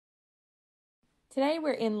Today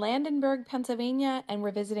we're in Landenberg, Pennsylvania, and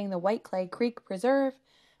we're visiting the White Clay Creek Preserve,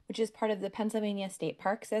 which is part of the Pennsylvania State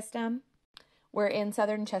Park System. We're in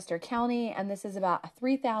southern Chester County, and this is about a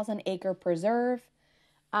 3,000-acre preserve.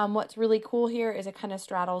 What's really cool here is it kind of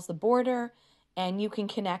straddles the border, and you can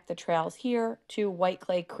connect the trails here to White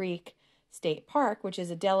Clay Creek State Park, which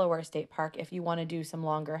is a Delaware state park, if you want to do some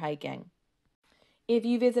longer hiking. If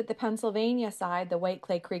you visit the Pennsylvania side, the White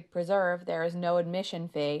Clay Creek Preserve, there is no admission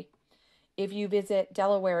fee. If you visit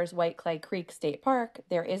Delaware's White Clay Creek State Park,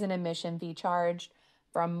 there is an admission fee charged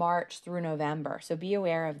from March through November, so be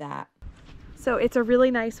aware of that. So it's a really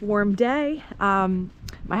nice warm day. My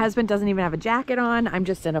husband doesn't even have a jacket on. I'm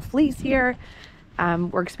just in a fleece here.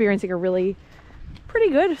 We're experiencing a really pretty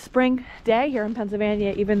good spring day here in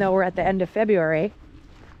Pennsylvania, even though we're at the end of February.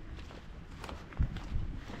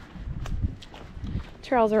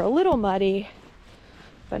 Trails are a little muddy,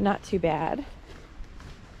 but not too bad.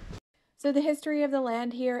 So the history of the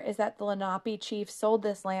land here is that the Lenape chief sold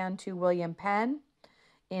this land to William Penn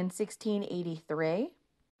in 1683.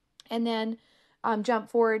 And then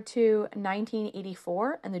jump forward to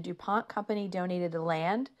 1984, and the DuPont Company donated the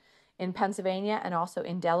land in Pennsylvania and also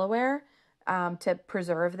in Delaware to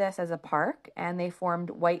preserve this as a park, and they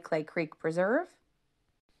formed White Clay Creek Preserve.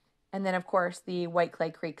 And then, of course, the White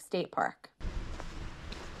Clay Creek State Park.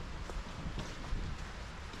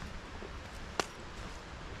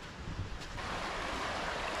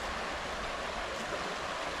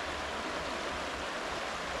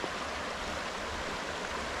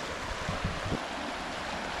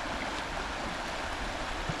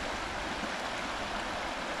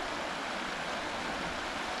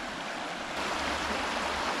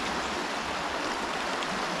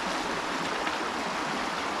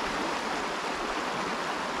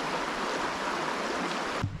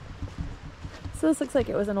 So this looks like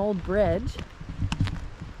it was an old bridge.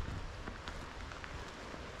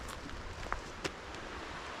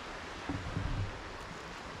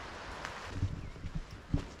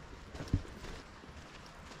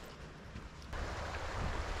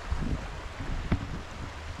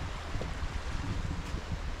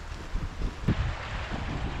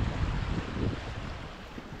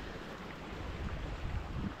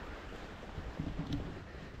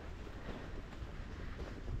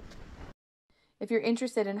 If you're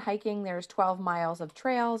interested in hiking, there's 12 miles of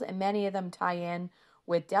trails, and many of them tie in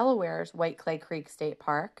with Delaware's White Clay Creek State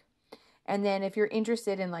Park. And then if you're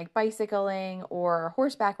interested in like bicycling or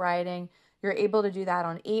horseback riding, you're able to do that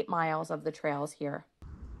on 8 miles of the trails here.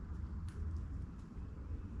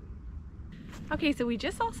 Okay, so we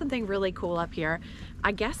just saw something really cool up here.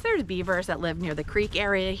 I guess there's beavers that live near the creek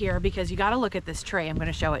area here, because you got to look at this tree. I'm going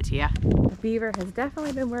to show it to you. The beaver has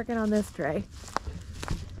definitely been working on this tree.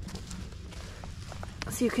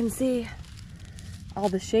 So you can see all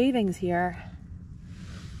the shavings here.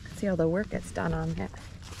 See all the work that's done on it.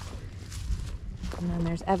 And then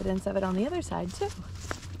there's evidence of it on the other side too.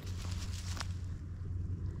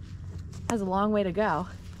 Has a long way to go.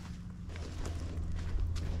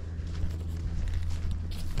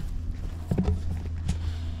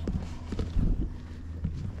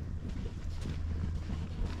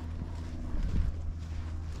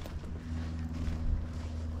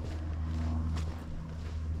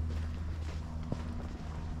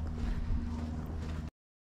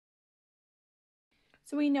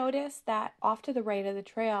 So we noticed that off to the right of the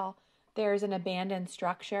trail, there's an abandoned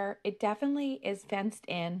structure. It definitely is fenced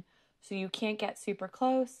in, so you can't get super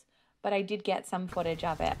close, but I did get some footage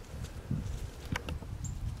of it.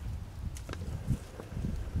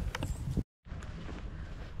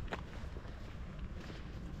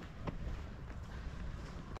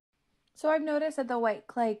 So I've noticed that the White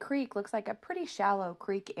Clay Creek looks like a pretty shallow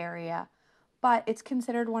creek area, but it's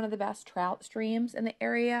considered one of the best trout streams in the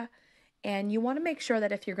area. And you want to make sure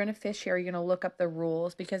that if you're going to fish here, you're going to look up the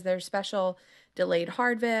rules, because there's special delayed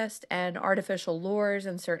harvest and artificial lures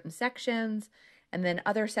in certain sections. And then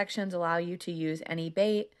other sections allow you to use any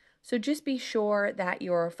bait. So just be sure that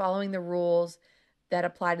you're following the rules that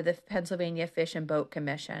apply to the Pennsylvania Fish and Boat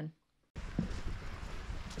Commission.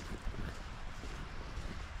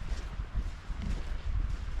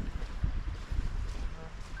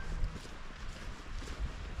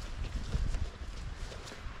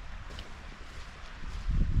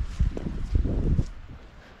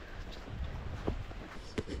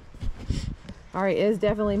 All right, it is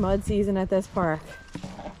definitely mud season at this park.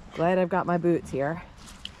 Glad I've got my boots here.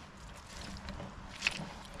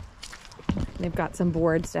 They've got some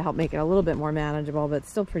boards to help make it a little bit more manageable, but it's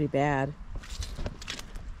still pretty bad.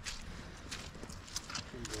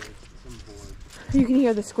 You can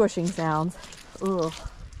hear the squishing sounds. Ugh.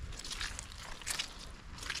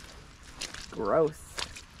 gross.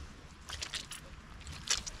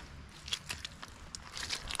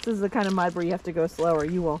 This is the kind of mud where you have to go slow or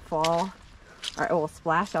you will fall, or it will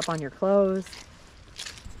splash up on your clothes.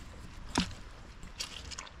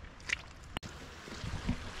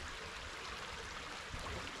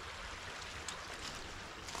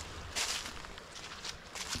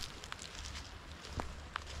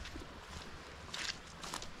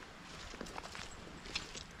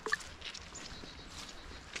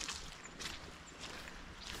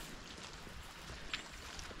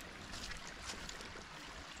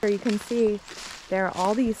 Here you can see there are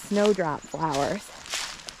all these snowdrop flowers.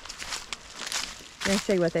 I'm going to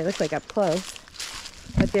show you what they look like up close.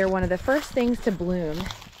 But they're one of the first things to bloom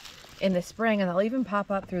in the spring, and they'll even pop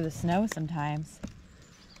up through the snow sometimes.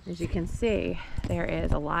 As you can see, there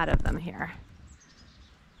is a lot of them here.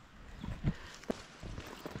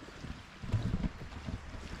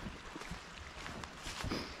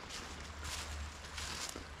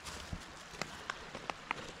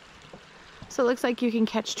 So it looks like you can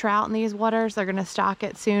catch trout in these waters. They're going to stock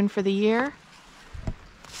it soon for the year.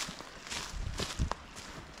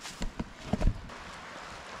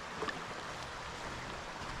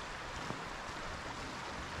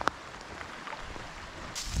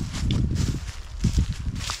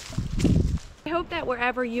 I hope that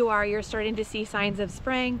wherever you are, you're starting to see signs of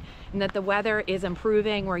spring and that the weather is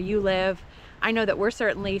improving where you live. I know that we're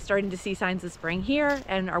certainly starting to see signs of spring here,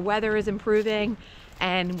 and our weather is improving.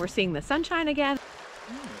 And we're seeing the sunshine again.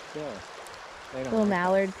 Little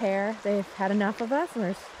mallard pair. They've had enough of us and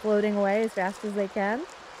they're floating away as fast as they can.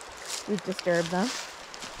 We've disturbed them.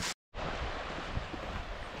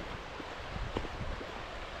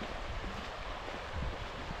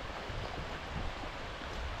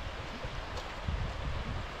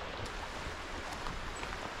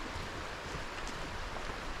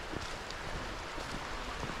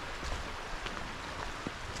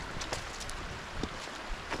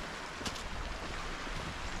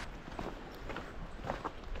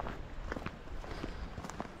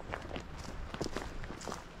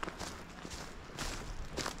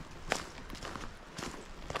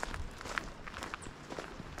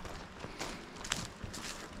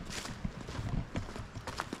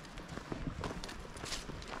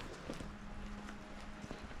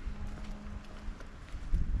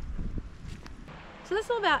 So this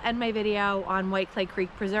will about end my video on White Clay Creek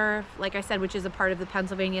Preserve, like I said, which is a part of the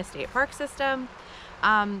Pennsylvania State Park System.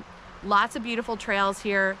 Lots of beautiful trails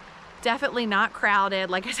here. Definitely not crowded.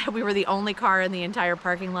 Like I said, we were the only car in the entire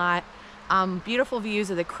parking lot. Beautiful views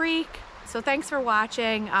of the creek. So thanks for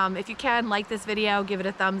watching. If you can, like this video, give it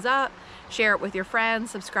a thumbs up, share it with your friends,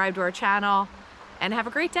 subscribe to our channel, and have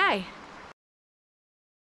a great day.